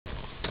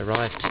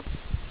arrived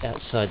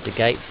outside the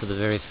gate for the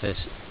very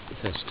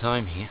first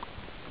time here,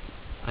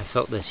 I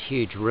felt this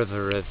huge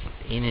river of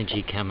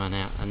energy coming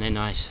out, and then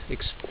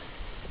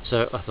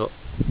so I thought,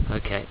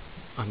 okay,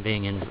 I'm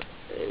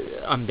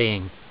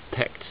being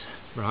picked,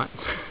 right?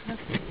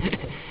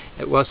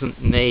 It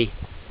wasn't me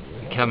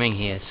coming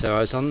here, so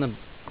I was on the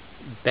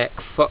back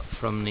foot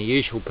from the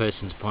usual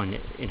person's point,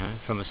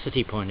 from a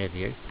city point of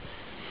view.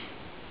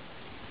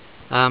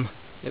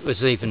 It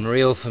was even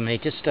real for me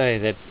just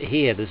over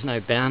here. There's no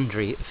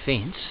boundary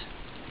fence,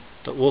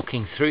 but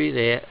walking through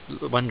there,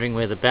 wondering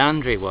where the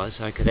boundary was,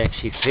 I could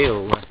actually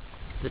feel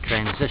the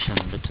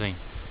transition between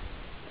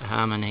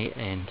harmony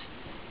and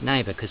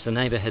neighbour, because the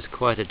neighbour has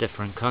quite a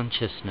different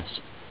consciousness.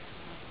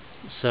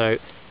 So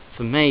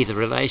for me, the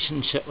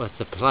relationship with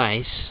the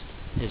place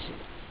is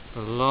a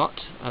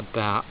lot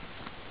about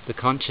the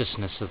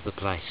consciousness of the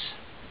place,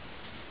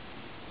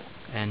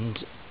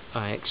 and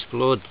I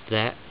explored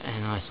that,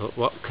 and I thought,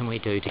 what can we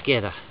do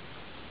together?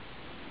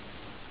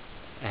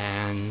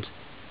 And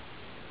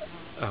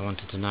I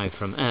wanted to know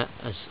from it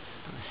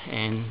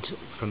and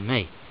from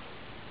me,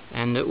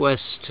 and it was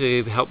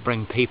to help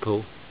bring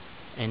people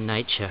and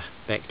nature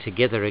back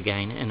together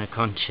again in a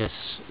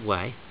conscious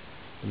way.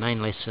 The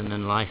main lesson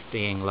in life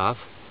being love,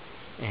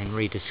 and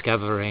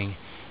rediscovering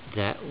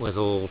that with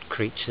all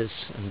creatures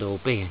and all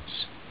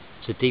beings.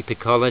 So deep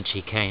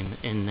ecology came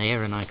in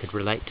there, and I could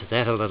relate to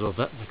that a little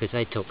bit because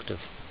they talked of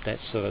that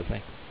sort of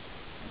thing,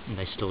 and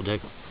they still do.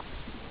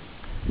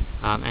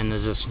 And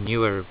there's this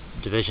newer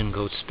division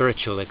called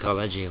spiritual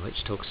ecology,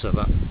 which talks a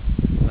lot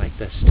like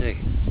this too.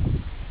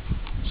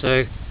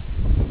 So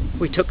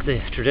we took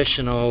the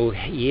traditional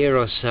year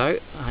or so.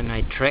 I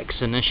made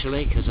tracks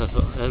initially because I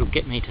thought it'll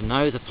get me to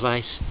know the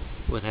place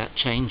without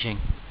changing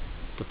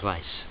the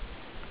place,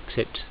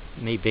 except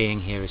me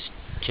being here is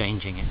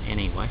changing it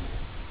anyway.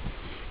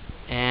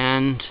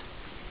 And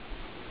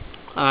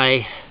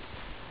I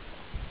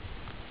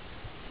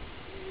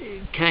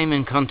came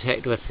in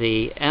contact with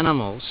the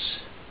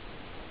animals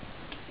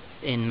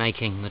in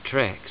making the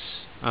tracks.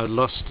 I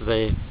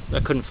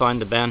couldn't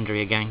find the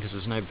boundary again because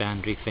there's no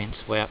boundary fence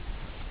way up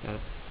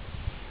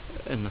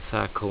in the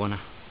far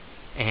corner,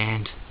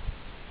 and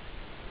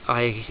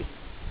I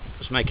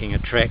was making a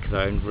track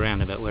though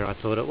round about where I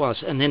thought it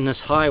was, and then this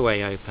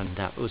highway opened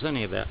up. It was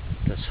only about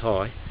this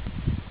high,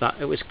 but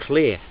it was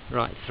clear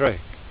right through.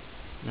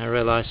 And I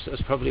realised it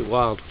was probably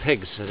wild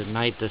pigs that had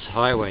made this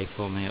highway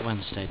for me at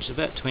one stage. It's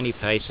about 20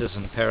 paces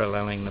and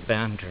paralleling the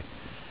boundary.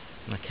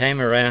 And I came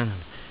around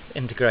and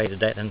integrated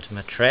that into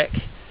my track,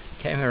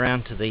 came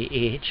around to the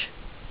edge,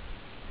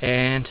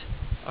 and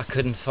I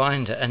couldn't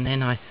find it. And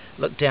then I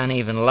looked down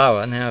even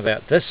lower, now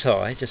about this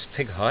high, just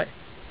pig height.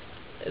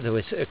 There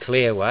was a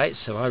clear way,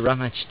 so I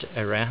rummaged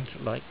around,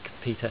 like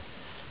Peter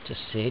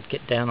just said,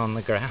 get down on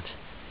the ground.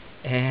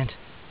 And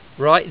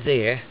right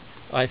there,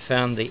 I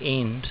found the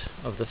end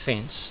of the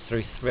fence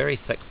through very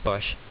thick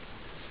bush.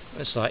 It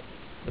was like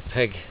the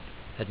pig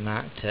had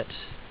marked it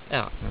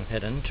out. And I've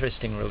had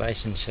interesting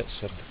relationships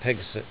with the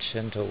pigs, which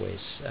aren't always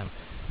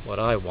what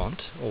I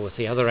want, or with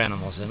the other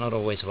animals, they're not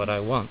always what I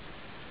want.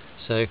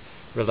 So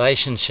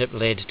relationship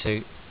led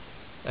to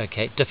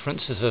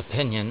differences of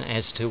opinion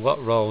as to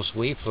what roles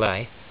we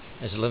play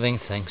as living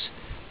things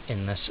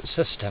in this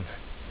system.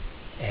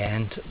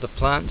 And the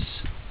plants,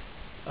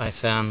 I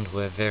found,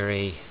 were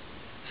very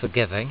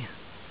forgiving.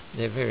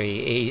 They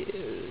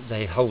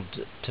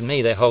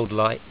hold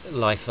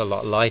life a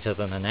lot lighter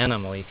than an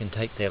animal. You can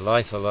take their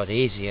life a lot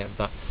easier,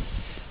 but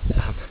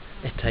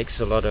it takes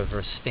a lot of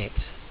respect,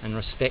 and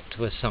respect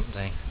was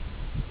something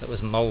that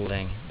was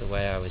moulding the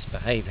way I was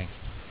behaving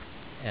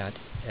out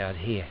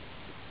here.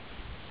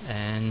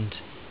 And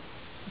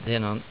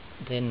then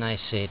they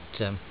said,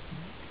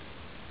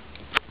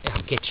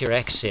 get your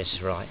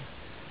access right,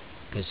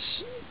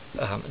 because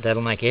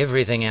that'll make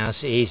everything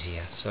else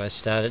easier. So I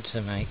started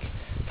to make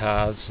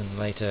paths and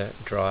later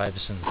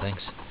drives and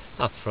things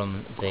up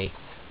from the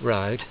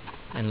road,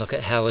 and look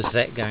at how is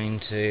that going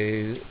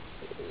to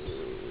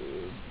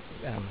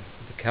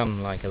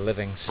become like a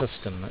living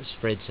system that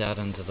spreads out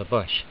into the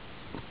bush.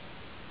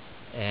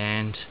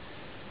 And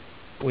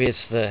where's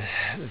the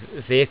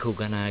vehicle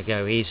going to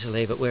go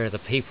easily, but where are the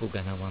people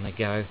going to want to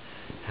go?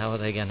 How are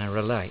they going to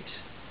relate?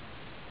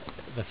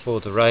 Before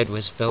the road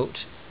was built,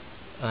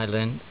 I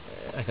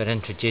got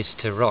introduced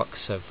to rocks.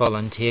 So a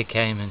volunteer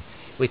came and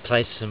we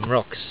placed some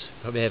rocks.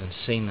 Probably haven't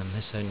seen them,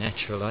 they're so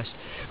naturalised.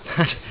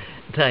 But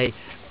they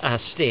are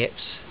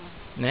steps,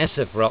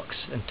 massive rocks,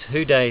 and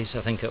 2 days,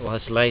 I think it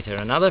was, later,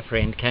 another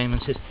friend came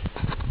and said,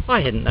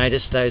 I hadn't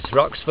noticed those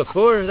rocks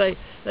before, they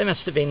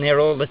must have been there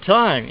all the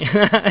time.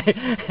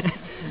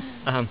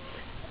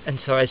 And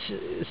so I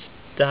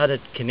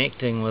started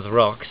connecting with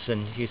rocks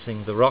and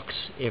using the rocks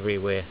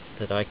everywhere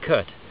that I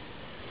could,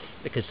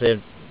 because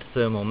they're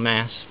thermal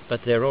mass,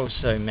 but they're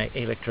also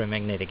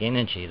electromagnetic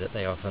energy that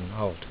they often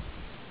hold,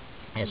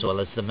 as well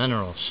as the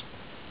minerals.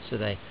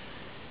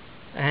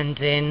 And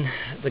then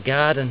the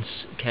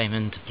gardens came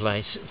into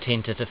place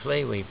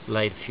tentatively. We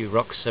laid a few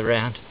rocks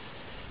around.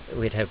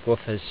 We'd have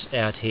woofers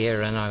out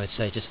here, and I would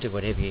say just do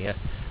whatever you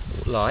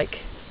like.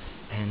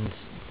 and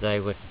they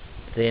would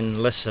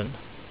then listen,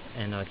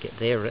 and I'd get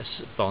their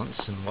response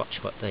and watch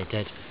what they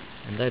did,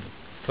 and they'd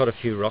put a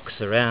few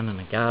rocks around and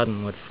a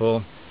garden would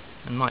form,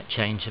 and might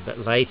change a bit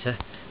later,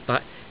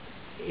 but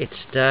they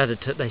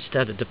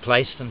started to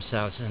place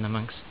themselves in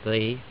amongst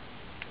the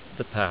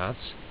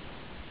paths.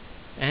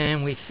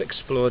 And we've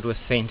explored with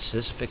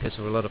fences, because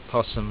there were a lot of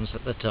possums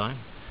at the time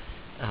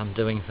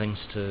doing things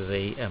to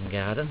the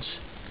gardens,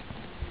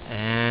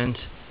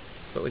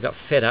 but we got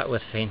fed up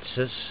with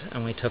fences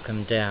and we took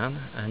them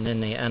down, and then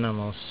the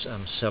animals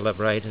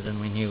celebrated, and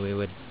we knew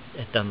we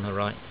had done the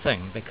right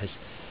thing, because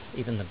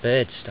even the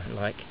birds don't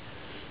like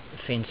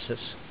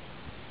fences.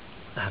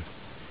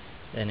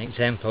 An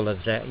example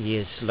of that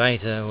years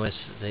later was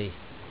the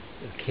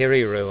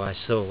kerrieroo I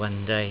saw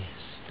one day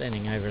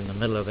standing over in the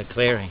middle of the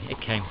clearing. It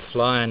came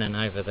flying in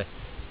over the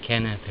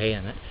canopy,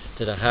 and it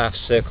did a half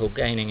circle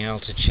gaining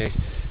altitude,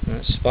 and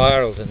it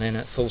spiraled, and then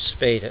at full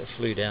speed it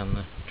flew down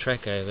the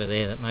track over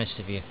there that most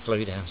of you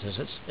flew down.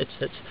 So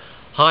it's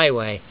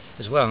highway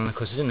as well, and of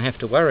course I didn't have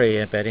to worry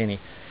about any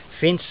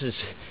fences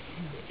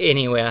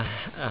anywhere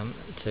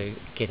to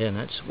get in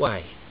its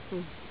way.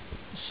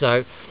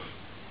 So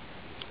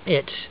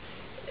it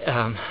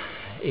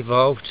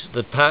evolved.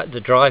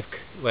 The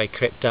driveway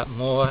crept up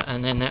more,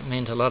 and then that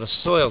meant a lot of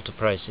soil to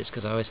process,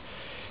 because I was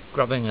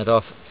grubbing it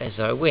off as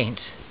I went,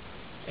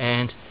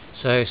 and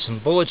so some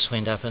boards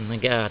went up in the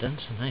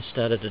gardens, and they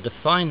started to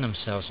define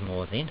themselves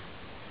more then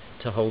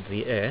to hold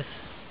the earth,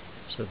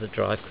 so the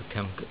drive could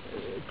come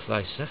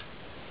closer.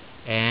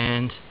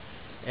 And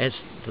as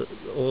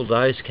all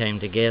those came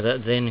together,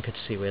 then you could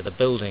see where the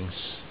buildings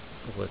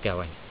were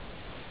going,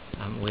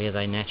 where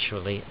they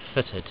naturally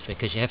fitted,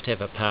 because you have to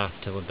have a path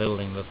to a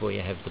building before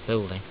you have the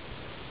building.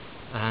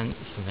 And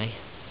for me,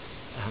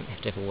 you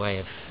have to have a way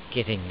of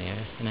getting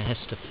there, and it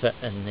has to fit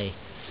in the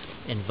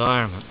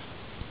environment.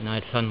 And I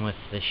had fun with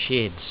the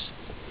sheds.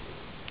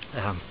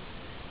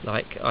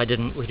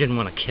 We didn't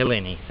want to kill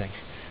anything,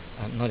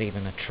 not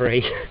even a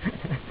tree.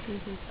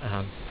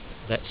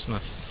 That's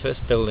my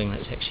first building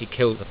that's actually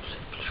killed a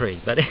tree.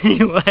 But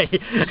anyway,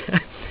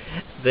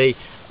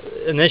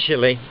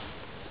 initially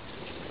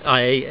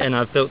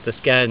I built this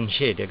garden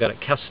shed. I got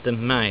it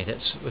custom made.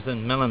 It's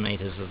within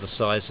millimetres of the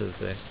size of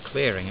the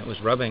clearing. It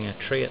was rubbing a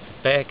tree at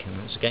the back, and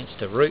it was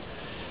against a root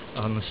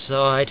on the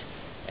side,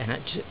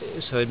 and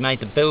so it made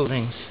the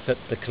buildings fit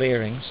the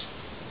clearings,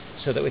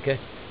 so that we could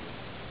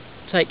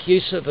take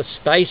use of the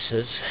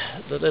spaces,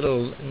 the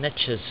little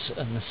niches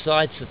on the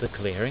sides of the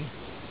clearing,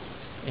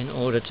 in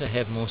order to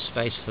have more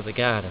space for the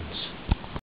gardens.